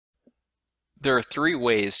There are three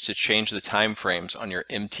ways to change the time frames on your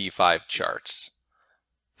MT5 charts.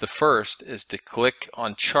 The first is to click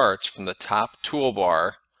on Charts from the top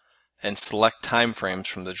toolbar and select time frames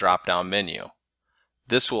from the drop-down menu.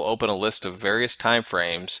 This will open a list of various time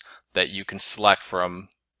frames that you can select from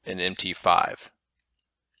in MT5.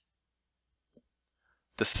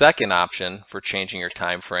 The second option for changing your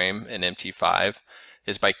time frame in MT5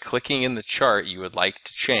 is by clicking in the chart you would like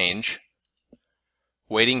to change,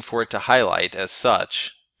 waiting for it to highlight as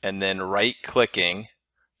such, and then right-clicking,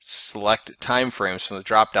 select time frames from the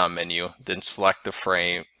drop-down menu, then select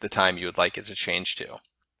the time you would like it to change to.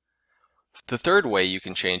 The third way you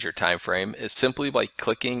can change your time frame is simply by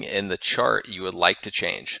clicking in the chart you would like to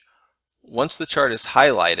change. Once the chart is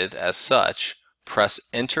highlighted as such, press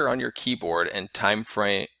Enter on your keyboard and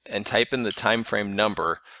type in the time frame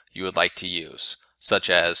number you would like to use, such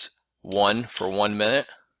as 1 for 1 minute,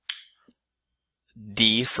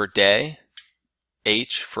 D for day,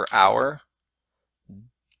 H for hour,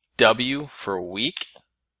 W for week,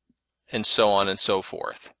 and so on and so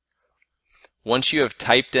forth. Once you have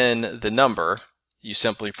typed in the number, you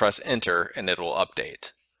simply press Enter and it will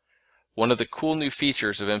update. One of the cool new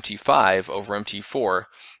features of MT5 over MT4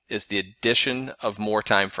 is the addition of more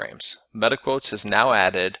time frames. MetaQuotes has now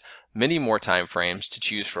added many more time frames to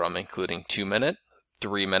choose from, including 2 minute,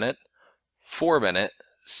 3 minute, 4 minute,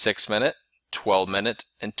 6 minute, 12 minute,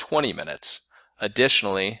 and 20 minutes.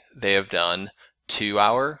 Additionally, they have done 2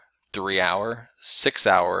 hour, 3 hour, 6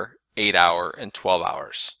 hour, 8 hour, and 12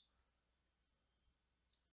 hours.